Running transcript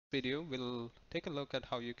Video, we'll take a look at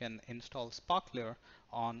how you can install Sparklyr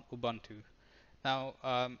on Ubuntu. Now,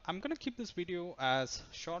 I'm going to keep this video as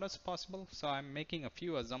short as possible, so I'm making a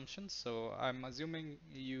few assumptions. So I'm assuming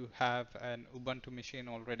you have an Ubuntu machine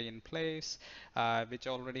already in place, which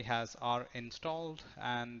already has R installed,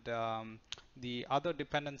 and the other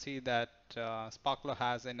dependency that Sparklyr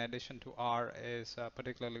has in addition to R is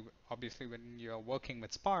particularly, obviously, when you're working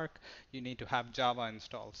with Spark, you need to have Java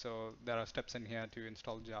installed. So there are steps in here to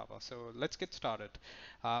install Java. So let's get started.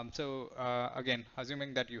 Again,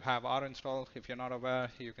 assuming that you have R installed, if you're not aware,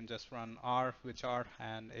 you can just run R which R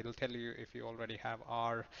and it'll tell you if you already have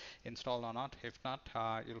R installed or not. If not,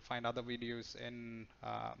 you'll find other videos in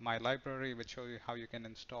my library which show you how you can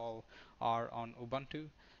install R on Ubuntu.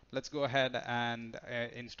 Let's go ahead and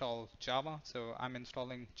install Java. So I'm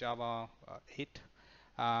installing Java 8.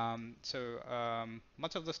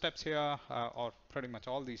 Much of the steps here, or pretty much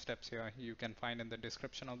all these steps here, you can find in the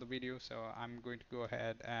description of the video. So I'm going to go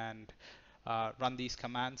ahead and run these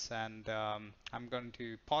commands, and I'm going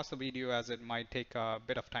to pause the video as it might take a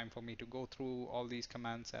bit of time for me to go through all these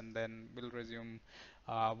commands, and then we'll resume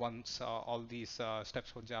once all these steps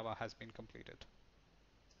for Java has been completed.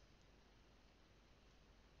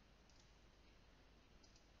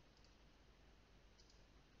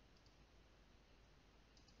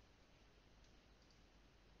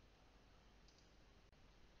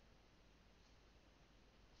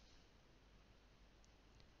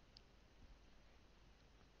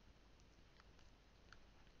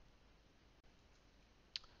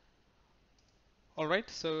 All right,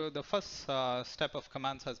 so the first step of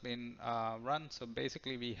commands has been run. So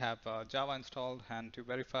basically we have Java installed, and to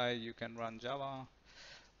verify you can run Java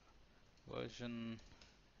version,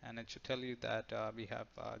 and it should tell you that we have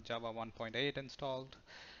Java 1.8 installed.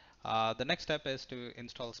 The next step is to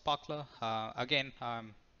install Sparklyr. Again,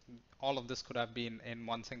 all of this could have been in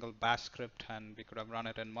one single bash script and we could have run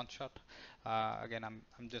it in one shot. Again,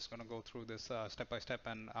 I'm just going to go through this step by step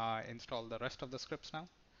and install the rest of the scripts now.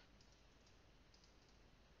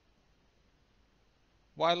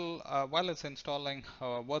 While it's installing,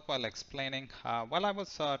 worthwhile explaining. While I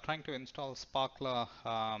was trying to install Sparklyr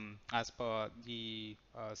as per the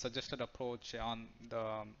suggested approach on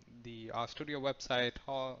the RStudio website,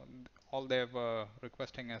 all they were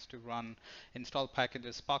requesting us to run install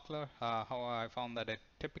packages Sparklyr. However, I found that it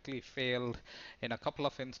typically failed in a couple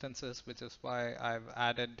of instances, which is why I've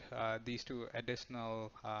added these two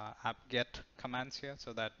additional apt-get commands here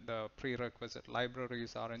so that the prerequisite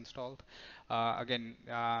libraries are installed. Again,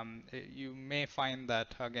 you may find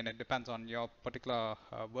that, again, it depends on your particular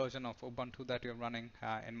version of Ubuntu that you're running.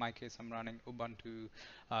 In my case, I'm running Ubuntu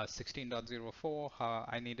 16.04.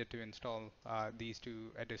 I needed to install these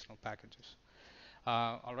two additional packages.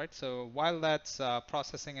 All right, so while that's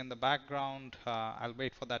processing in the background, I'll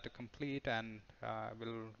wait for that to complete, and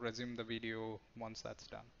we'll resume the video once that's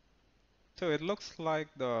done. So it looks like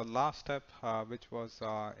the last step, which was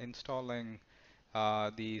installing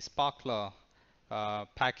the Sparklyr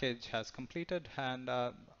package, has completed, and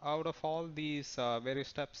out of all these various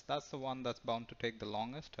steps, that's the one that's bound to take the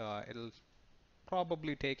longest. It'll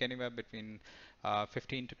probably take anywhere between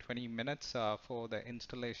 15 to 20 minutes for the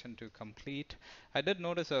installation to complete. I did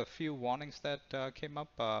notice a few warnings that came up,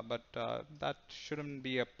 but that shouldn't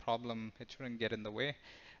be a problem. It shouldn't get in the way.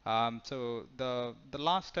 So the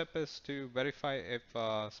last step is to verify if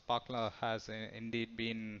Sparklyr has indeed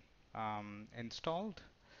been installed.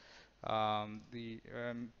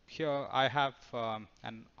 Here I have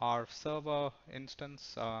an R server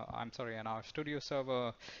instance, I'm sorry, an R Studio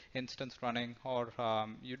server instance running, or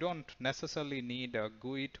you don't necessarily need a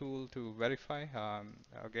GUI tool to verify.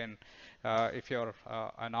 Again, if you're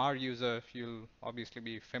an R user, you'll obviously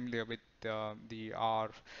be familiar with the R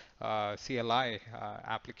CLI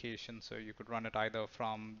application, so you could run it either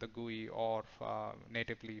from the GUI or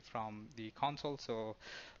natively from the console. So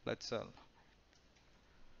let's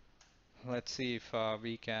let's see if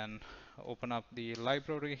we can open up the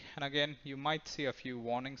library. And again, you might see a few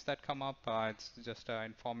warnings that come up. It's just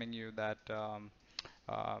informing you that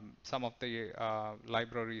some of the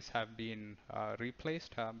libraries have been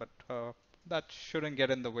replaced, but that shouldn't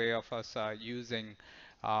get in the way of us using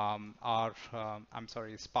I'm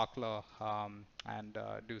sorry, Sparklyr and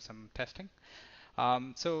do some testing.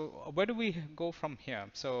 So where do we go from here?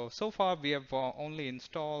 So far we have only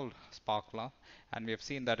installed Sparklyr, and we have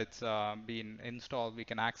seen that it's been installed. We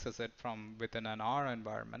can access it from within an R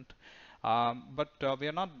environment. But we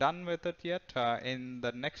are not done with it yet. In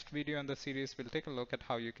the next video in the series, we'll take a look at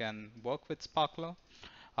how you can work with Sparklyr.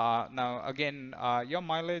 Now, again, your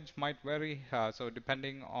mileage might vary. So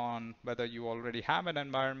depending on whether you already have an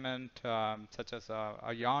environment, such as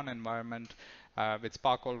a yarn environment, with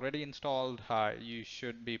Spark already installed, you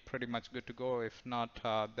should be pretty much good to go. If not,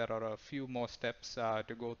 there are a few more steps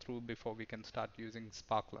to go through before we can start using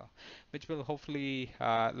Sparklyr, which we'll hopefully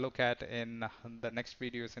look at in the next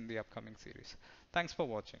videos in the upcoming series. Thanks for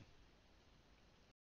watching.